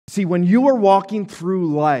See, when you are walking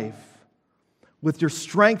through life with your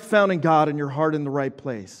strength found in God and your heart in the right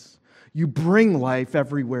place, you bring life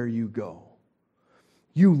everywhere you go.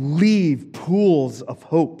 You leave pools of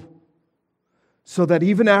hope so that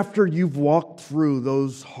even after you've walked through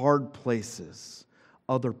those hard places,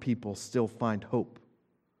 other people still find hope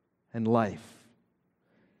and life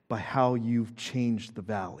by how you've changed the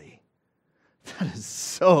valley. That is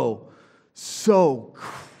so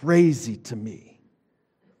crazy to me.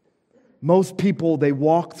 Most people, they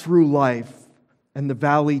walk through life and the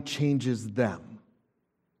valley changes them.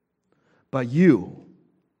 But you,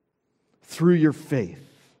 through your faith,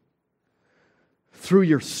 through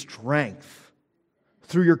your strength,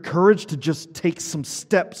 through your courage to just take some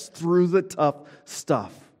steps through the tough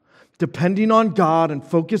stuff, depending on God and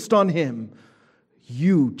focused on Him,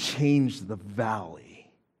 you change the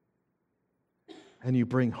valley. And you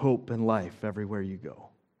bring hope and life everywhere you go.